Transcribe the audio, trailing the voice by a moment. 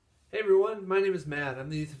everyone, my name is Matt. I'm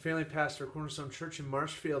the youth and family pastor at Cornerstone Church in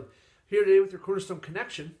Marshfield. Here today with your Cornerstone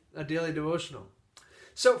Connection, a daily devotional.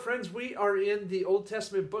 So friends, we are in the Old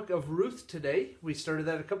Testament book of Ruth today. We started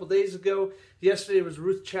that a couple days ago. Yesterday was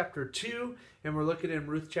Ruth chapter 2, and we're looking at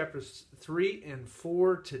Ruth chapters 3 and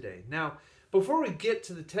 4 today. Now, before we get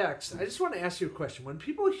to the text, I just want to ask you a question. When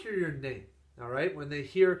people hear your name, all right, when they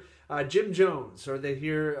hear Jim Jones, or they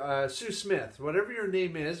hear Sue Smith, whatever your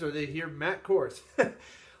name is, or they hear Matt Korth,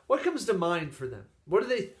 what comes to mind for them? What do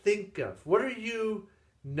they think of? What are you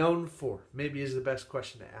known for? Maybe is the best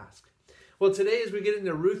question to ask. Well, today as we get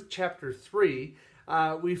into Ruth chapter 3,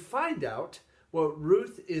 we find out what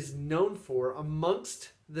Ruth is known for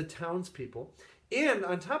amongst the townspeople. And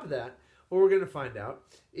on top of that, what we're going to find out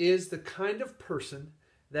is the kind of person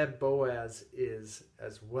that Boaz is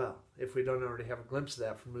as well, if we don't already have a glimpse of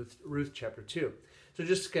that from Ruth chapter 2. So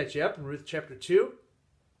just to catch you up, in Ruth chapter 2,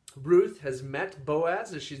 Ruth has met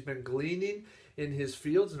Boaz as she's been gleaning in his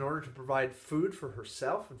fields in order to provide food for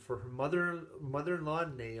herself and for her mother-in-law,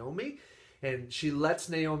 Naomi. And she lets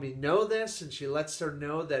Naomi know this, and she lets her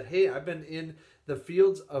know that, hey, I've been in the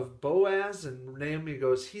fields of Boaz. And Naomi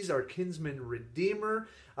goes, he's our kinsman redeemer.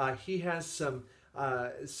 He has some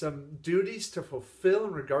duties to fulfill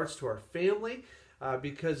in regards to our family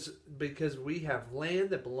because we have land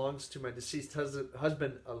that belongs to my deceased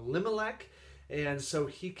husband Elimelech. And so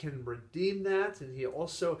he can redeem that, and he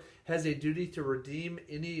also has a duty to redeem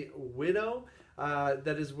any widow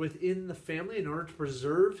that is within the family in order to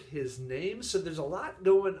preserve his name. So there's a lot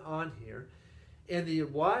going on here. And the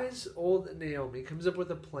wise old Naomi comes up with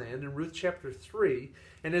a plan in Ruth chapter 3.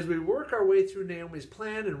 And as we work our way through Naomi's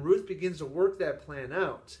plan and Ruth begins to work that plan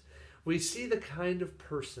out, we see the kind of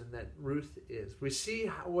person that Ruth is. We see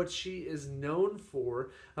what she is known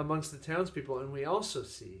for amongst the townspeople, and we also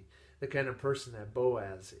see the kind of person that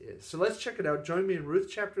Boaz is. So let's check it out. Join me in Ruth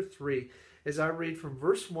chapter 3 as I read from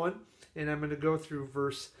verse 1, and I'm going to go through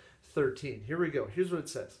verse 13. Here we go. Here's what it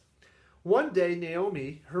says. One day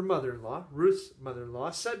Naomi, her mother-in-law, Ruth's mother-in-law,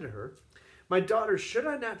 said to her, "My daughter, should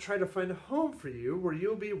I not try to find a home for you where you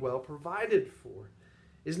will be well provided for?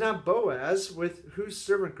 Is not Boaz, with whose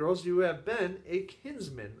servant girls you have been, a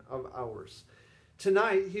kinsman of ours?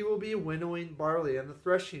 Tonight he will be winnowing barley on the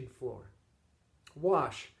threshing floor.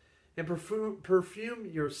 Wash and perfume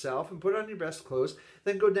yourself and put on your best clothes.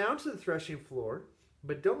 Then go down to the threshing floor,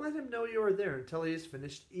 but don't let him know you are there until he has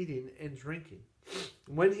finished eating and drinking.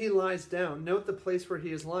 When he lies down, note the place where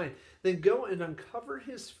he is lying. Then go and uncover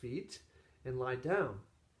his feet and lie down.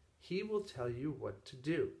 He will tell you what to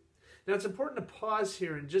do." Now it's important to pause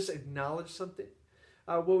here and just acknowledge something.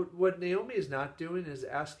 What Naomi is not doing is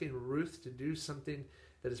asking Ruth to do something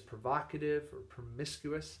that is provocative or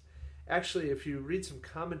promiscuous. Actually, if you read some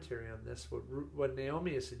commentary on this, what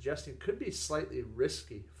Naomi is suggesting could be slightly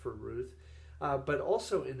risky for Ruth, but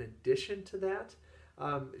also in addition to that,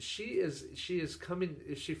 she is coming.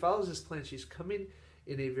 If she follows this plan, she's coming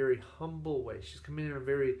in a very humble way. She's coming in a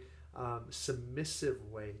very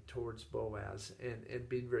submissive way towards Boaz, and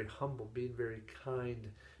being very humble, being very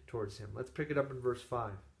kind towards him. Let's pick it up in verse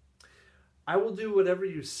 5. "I will do whatever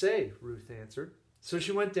you say," Ruth answered. So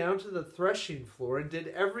she went down to the threshing floor and did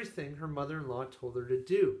everything her mother-in-law told her to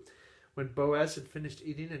do. When Boaz had finished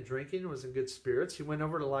eating and drinking and was in good spirits, he went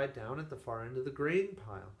over to lie down at the far end of the grain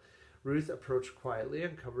pile. Ruth approached quietly,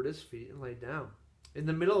 uncovered his feet, and lay down. In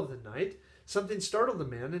the middle of the night, something startled the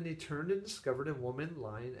man, and he turned and discovered a woman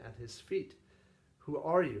lying at his feet. "Who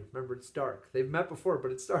are you?" Remember, it's dark. They've met before,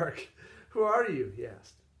 but it's dark. "Who are you?" he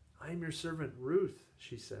asked. "I am your servant Ruth,"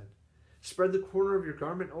 she said. "Spread the corner of your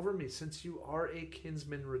garment over me, since you are a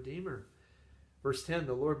kinsman redeemer." Verse 10,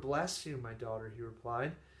 "The Lord bless you, my daughter," he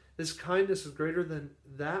replied. "This kindness is greater than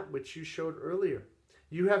that which you showed earlier.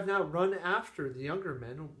 You have not run after the younger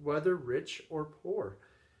men, whether rich or poor.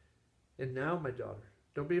 And now, my daughter,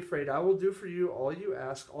 don't be afraid. I will do for you all you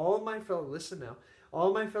ask. Listen now,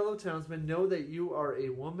 all my fellow townsmen know that you are a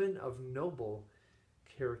woman of noble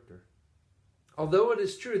character. Although it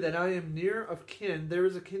is true that I am near of kin, there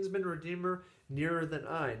is a kinsman redeemer nearer than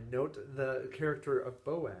I." Note the character of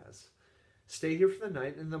Boaz. "Stay here for the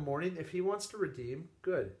night, and in the morning, if he wants to redeem,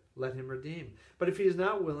 good, let him redeem. But if he is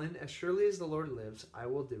not willing, as surely as the Lord lives, I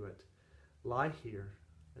will do it. Lie here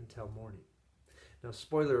until morning." Now,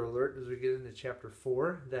 spoiler alert, as we get into chapter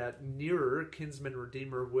 4, that nearer kinsman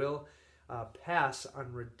redeemer will pass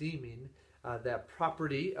on redeeming that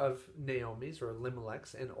property of Naomi's or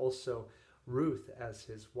Elimelech's, and also Ruth as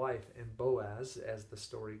his wife, and Boaz, as the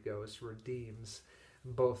story goes, redeems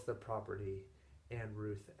both the property and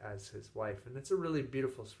Ruth as his wife. And it's a really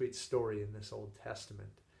beautiful, sweet story in this Old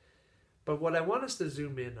Testament. But what I want us to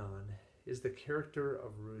zoom in on is the character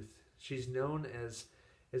of Ruth. She's known as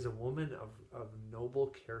a woman of noble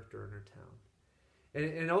character in her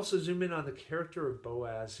town. And also zoom in on the character of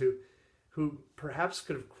Boaz, who perhaps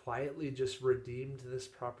could have quietly just redeemed this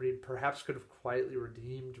property, perhaps could have quietly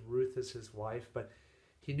redeemed Ruth as his wife, but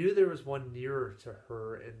he knew there was one nearer to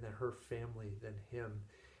her and her family than him.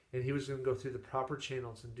 And he was going to go through the proper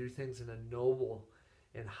channels and do things in a noble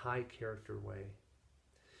and high character way.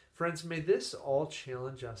 Friends, may this all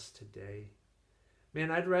challenge us today.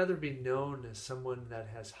 Man, I'd rather be known as someone that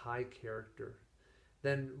has high character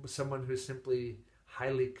than someone who's simply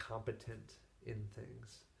highly competent in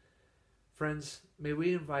things. Friends, may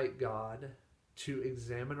we invite God to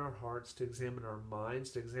examine our hearts, to examine our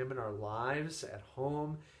minds, to examine our lives at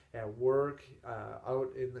home, at work,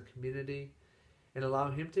 out in the community, and allow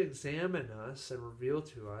Him to examine us and reveal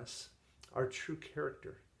to us our true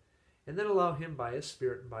character. And then allow Him by His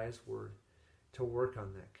Spirit and by His Word to work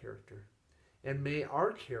on that character. And may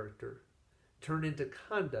our character turn into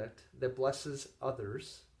conduct that blesses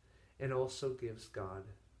others and also gives God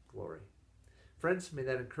glory. Friends, may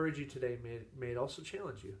that encourage you today. May it also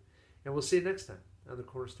challenge you. And we'll see you next time on the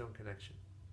Cornerstone Connection.